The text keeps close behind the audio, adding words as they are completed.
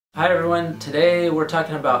Hi everyone, today we're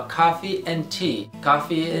talking about coffee and tea.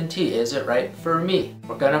 Coffee and tea, is it right for me?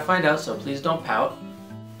 We're gonna find out, so please don't pout.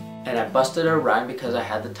 And I busted a rhyme because I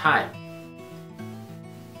had the time.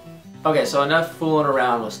 Okay, so enough fooling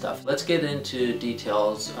around with stuff. Let's get into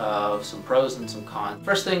details of some pros and some cons.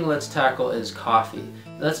 First thing let's tackle is coffee.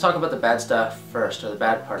 Let's talk about the bad stuff first, or the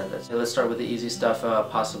bad part of it. So let's start with the easy stuff,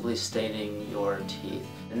 possibly staining your teeth.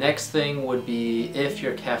 The next thing would be if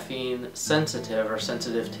you're caffeine sensitive or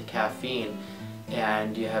sensitive to caffeine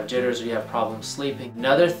and you have jitters or you have problems sleeping.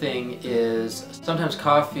 Another thing is sometimes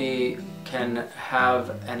coffee can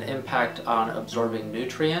have an impact on absorbing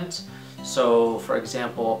nutrients. So for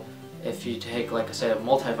example, if you take, like I say, a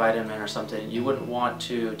multivitamin or something, you wouldn't want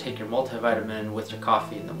to take your multivitamin with your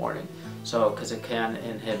coffee in the morning. So, because it can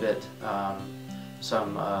inhibit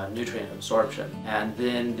some nutrient absorption. And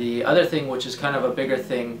then the other thing, which is kind of a bigger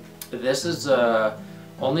thing, this is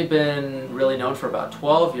only been really known for about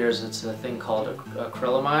 12 years. It's a thing called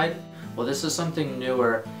acrylamide. Well, this is something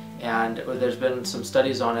newer, and there's been some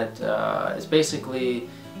studies on it. It's basically,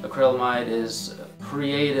 acrylamide is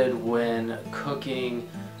created when cooking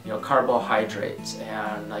carbohydrates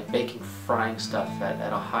and like baking, frying stuff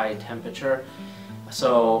at a high temperature.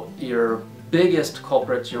 So your biggest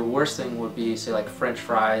culprits, your worst thing would be, say, like French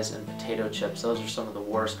fries and potato chips. Those are some of the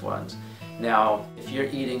worst ones. Now, if you're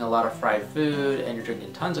eating a lot of fried food and you're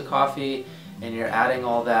drinking tons of coffee and you're adding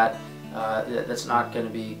all that, that's not going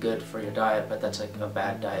to be good for your diet, but that's like a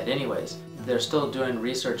bad diet anyways. They're still doing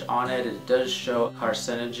research on it. It does show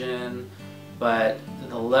carcinogen, but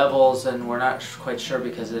the levels, and we're not quite sure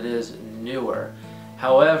because it is newer.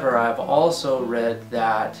 However, I've also read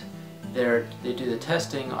that they do the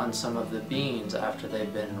testing on some of the beans after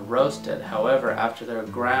they've been roasted. However, after they're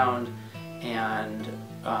ground and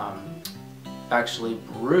actually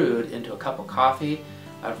brewed into a cup of coffee,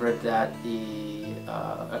 I've read that the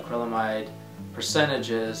acrylamide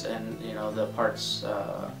percentages and the parts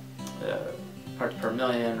per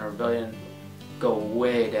million or billion go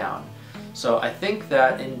way down. So I think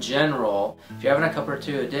that in general, if you're having a cup or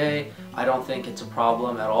two a day, I don't think it's a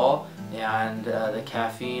problem at all, and the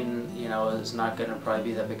caffeine, is not going to probably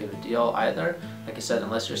be that big of a deal either. Like I said,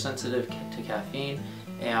 unless you're sensitive to caffeine.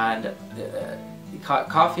 And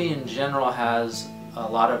coffee in general has a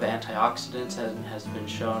lot of antioxidants and has been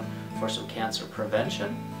shown for some cancer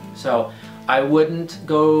prevention. So I wouldn't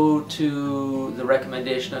go to the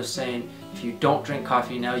recommendation of saying if you don't drink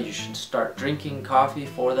coffee now, you should start drinking coffee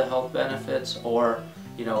for the health benefits, or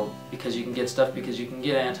because you can get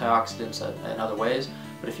antioxidants in other ways.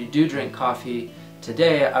 But if you do drink coffee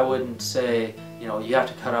today, I wouldn't say you have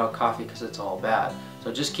to cut out coffee because it's all bad.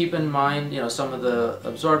 So just keep in mind some of the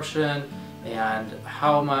absorption and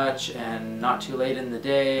how much, and not too late in the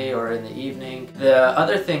day or in the evening. The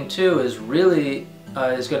other thing too is really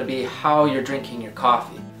is going to be how you're drinking your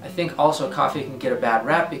coffee. I think also coffee can get a bad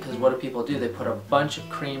rap because what do people do? They put a bunch of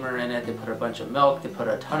creamer in it, they put a bunch of milk, they put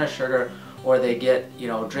a ton of sugar, or they get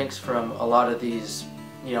drinks from a lot of these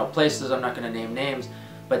places. I'm not going to name names,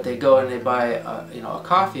 but they go and they buy a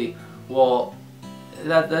coffee. Well,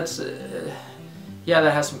 that's yeah,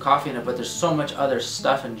 that has some coffee in it, but there's so much other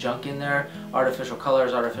stuff and junk in there. Artificial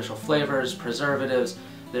colors, artificial flavors, preservatives.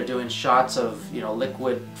 They're doing shots of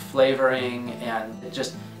liquid flavoring, and it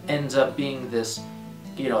just ends up being this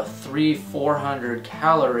 300-400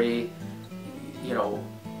 calorie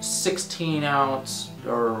 16 ounce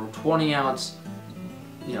or 20 ounce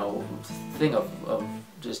thing of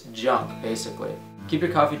just junk, basically. Keep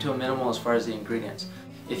your coffee to a minimal as far as the ingredients.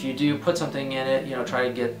 If you do put something in it, try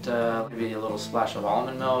to get maybe a little splash of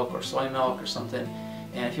almond milk or soy milk or something.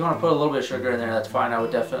 And if you want to put a little bit of sugar in there, that's fine. I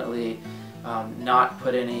would definitely not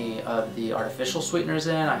put any of the artificial sweeteners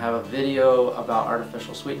in. I have a video about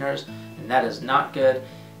artificial sweeteners, and that is not good.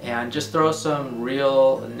 And just throw some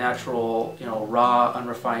real, natural, raw,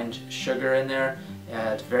 unrefined sugar in there.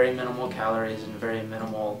 It's very minimal calories and very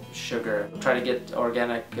minimal sugar. Try to get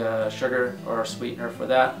organic sugar or sweetener for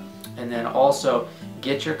that. And then also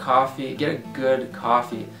get your coffee, get a good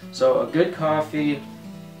coffee. So a good coffee,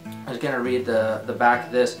 I was going to read the back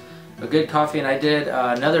of this. A good coffee, and I did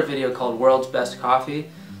another video called World's Best Coffee.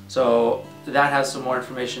 So that has some more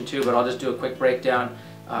information too, but I'll just do a quick breakdown.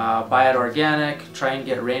 Buy it organic, try and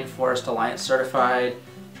get Rainforest Alliance certified,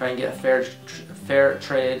 try and get fair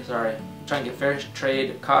trade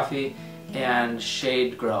coffee, and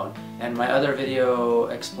shade grown. And my other video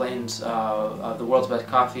explains, of the world's best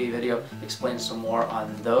coffee video, explains some more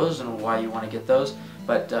on those and why you want to get those.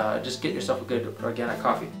 But just get yourself a good organic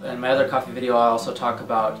coffee. In my other coffee video, I also talk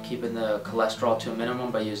about keeping the cholesterol to a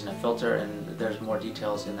minimum by using a filter, and there's more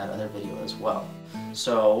details in that other video as well.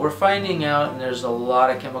 So we're finding out, and there's a lot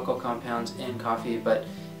of chemical compounds in coffee, but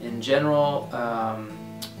in general,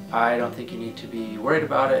 I don't think you need to be worried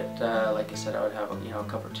about it. Like I said, I would have a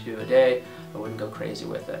cup or two a day. I wouldn't go crazy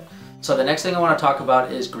with it. So the next thing I want to talk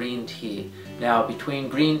about is green tea. Now, between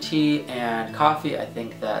green tea and coffee, I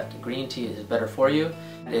think that green tea is better for you.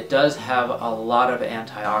 It does have a lot of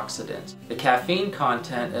antioxidants. The caffeine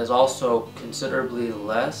content is also considerably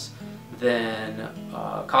less than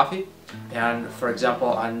coffee. And for example,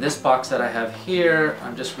 on this box that I have here,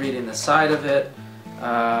 I'm just reading the side of it.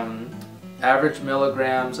 Average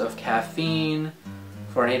milligrams of caffeine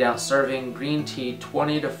for an 8-ounce serving, green tea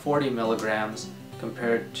 20 to 40 milligrams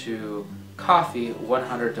compared to coffee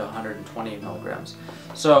 100 to 120 milligrams.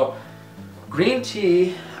 So green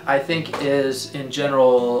tea, I think, is in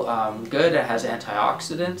general good. It has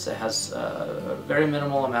antioxidants. It has a very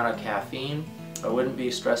minimal amount of caffeine. I wouldn't be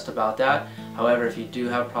stressed about that. However, if you do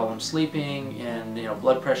have problems sleeping and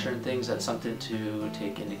blood pressure and things, that's something to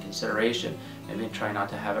take into consideration. Maybe try not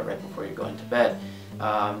to have it right before you're going to bed.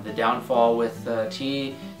 The downfall with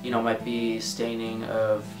tea, might be staining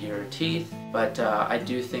of your teeth, but I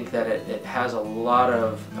do think that it has a lot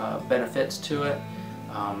of benefits to it.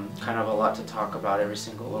 Kind of a lot to talk about, every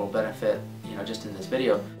single little benefit, just in this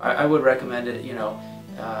video. I would recommend it,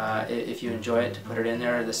 if you enjoy it, to put it in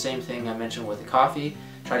there. The same thing I mentioned with the coffee.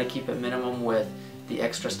 Try to keep it minimum with the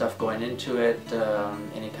extra stuff going into it,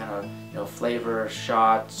 any kind of flavor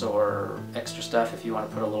shots or extra stuff. If you want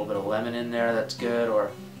to put a little bit of lemon in there, that's good.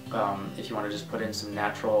 Or if you want to just put in some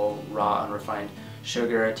natural raw unrefined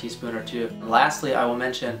sugar, a teaspoon or two. And lastly, I will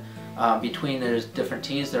mention between there's different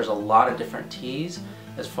teas. There's a lot of different teas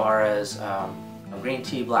as far as green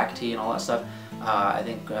tea, black tea, and all that stuff. I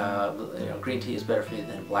think green tea is better for you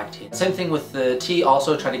than black tea. Same thing with the tea.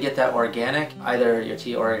 Also, try to get that organic. Either your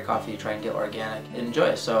tea or your coffee, try and get organic.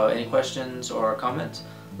 Enjoy. So any questions or comments,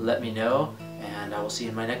 let me know, and I will see you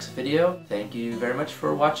in my next video. Thank you very much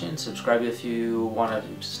for watching. Subscribe if you want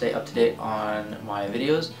to stay up to date on my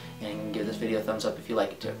videos, and give this video a thumbs up if you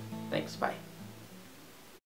like it too. Thanks. Bye.